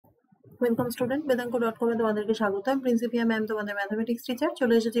Welcome student, বেদাঙ্ক.com এ তোমাদেরকে স্বাগতম। Principia ma'am তোমাদের ম্যাথমেটিক্স টিচার।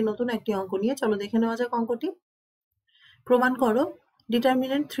 চলে এসেছি নতুন একটি অঙ্ক নিয়ে। চলো দেখে নেওয়া যাক অঙ্কটি। প্রমাণ করো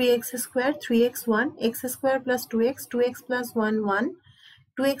determinant 3x square 3x1 x square plus 2x 2x plus 1 1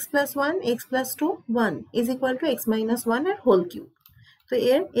 2x plus 1 x plus 2 1 is equal to x minus 1 এর হোল কিউব। তো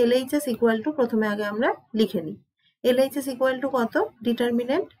এর LHS ইকুয়াল টু প্রথমে আগে আমরা লিখে নিই। LHS ইকুয়াল টু কত?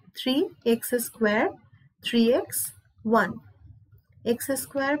 Determinant 3x square 3x1 x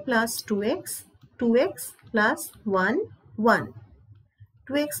square plus 2x 2x plus 1 1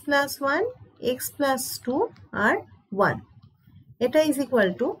 2x plus 1 x plus 2 আর 1 এটা is equal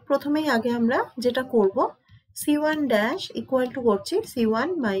to প্রথমেই আগে আমরা যেটা করব c1 dash equal to করছি c1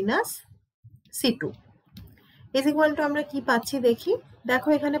 minus c2 is equal to আমরা কি পাচ্ছি দেখি। দেখো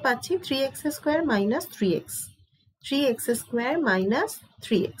এখানে পাচ্ছি 3x square minus 3x 3x square minus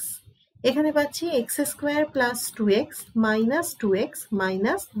 3x এখানে পাচ্ছি x square plus 2x minus 2x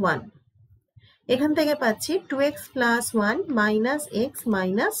minus 1 এখান থেকে পাচ্ছি 2x plus 1 minus x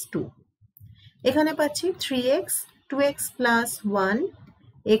minus 2 এখানে পাচ্ছি 3x 2x plus 1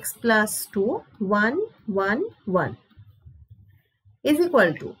 x plus 2 1 1 1 is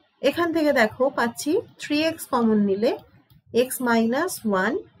equal to এখান থেকে দেখো পাচ্ছি 3x কমন নিলে x মাইনাস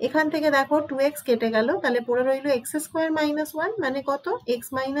 1 এখান থেকে দেখো 2x কেটে গেল, তাহলে পড়ে রইল x স্কয়ার মাইনাস 1 মানে কত x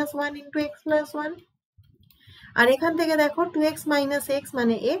minus 1 into x plus 1 আর এখান থেকে দেখো 2x মাইনাস x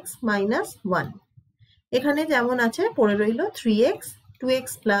মানে x মাইনাস 1 এখানে যেমন আছে পড়ে রইল 3x 2x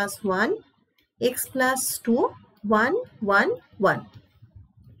plus 1 x plus 2 1 1 1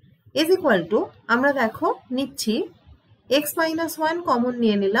 is equal to আমরা দেখো নিচ্ছি x মাইনাস 1 কমন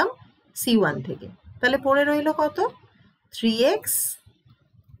নিয়ে নিলাম c1 থেকে, তাহলে পড়ে রইল কত 3x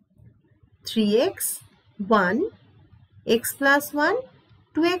 1 x plus 1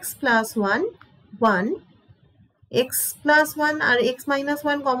 2x plus 1 1 x plus 1 আর x minus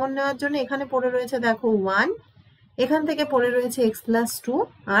 1 কমন নেওয়ার জন্য এখানে পড়ে রয়েছে দেখো 1 এখান থেকে পড়ে রয়েছে x plus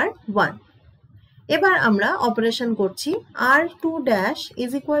 2 আর 1 এবার আমরা অপারেশন করছি r2 dash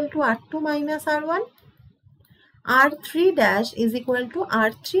is equal to r2 minus r1 r3 dash is equal to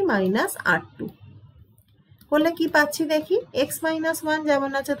r3 minus r2 হলে কি পাচ্ছি দেখি x মাইনাস 1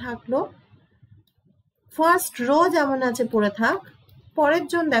 যেমন আছে থাকলো, ফার্স্ট রো যেমন আছে পড়ে থাক, পরের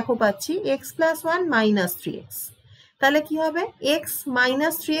জন দেখো পাচ্ছি x প্লাস 1 মাইনাস 3x, তাহলে কি হবে x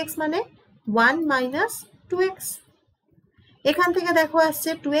মাইনাস 3x মানে 1 মাইনাস 2x এখান থেকে দেখো আসছে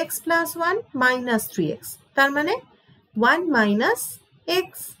 2x প্লাস 1 মাইনাস 3x তার মানে 1 মাইনাস x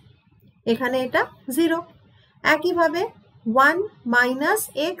এখানে এটা 0 একইভাবে 1 মাইনাস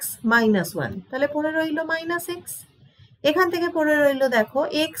x মাইনাস 1 তাহলে পড়ে রইল মাইনাস x এখান থেকে পড়ে রইল দেখো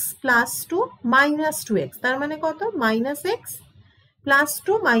x প্লাস 2 মাইনাস 2x তার মানে কত মাইনাস x প্লাস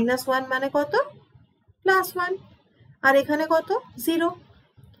 2 মাইনাস 1 মানে কত প্লাস 1 আর এখানে কত 0।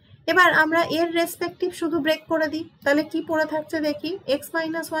 এবার আমরা এর রেসপেক্টিভ শুধু ব্রেক করে দিই, তাহলে কি পড়ে থাকছে দেখি x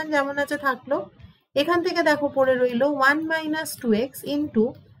মাইনাস 1 যেমন আছে থাকলো, এখান থেকে দেখো পড়ে রইল 1 minus 2x into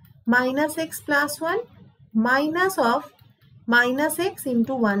minus x plus 1 minus of minus x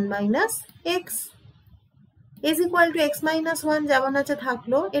into 1 minus x is equal to x minus 1 যেমন আছে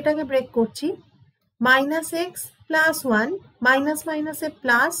থাকলো, এটাকে ব্রেক করছি minus x plus 1 minus minus a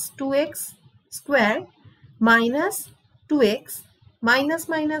plus 2x square minus 2x minus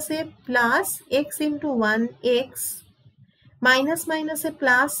minus a plus x into 1x minus minus a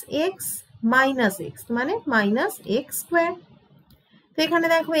plus x minus x মানে minus x square। তো এখানে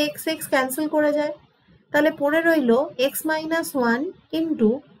দেখো x x cancel করে যায়, তাহলে পড়ে রইল x minus 1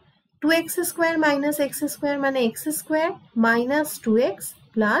 into 2x square minus x square মানে x square minus 2x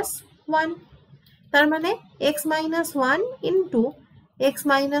plus 1 তার মানে x minus 1 into x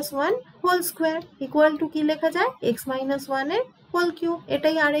minus 1 whole square equal to কি লেখা যায় x মাইনাস 1 এর হোল কিউব।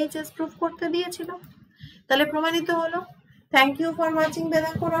 এটাই RHS প্রুফ করতে দিয়েছিল, তাহলে প্রমাণিত হলো। Thank you for watching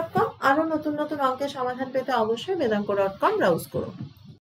বেদাঙ্ক.com। আরো নতুন নতুন অঙ্কের সমাধান পেতে অবশ্যই বেদাঙ্ক.com ব্রাউজ করো।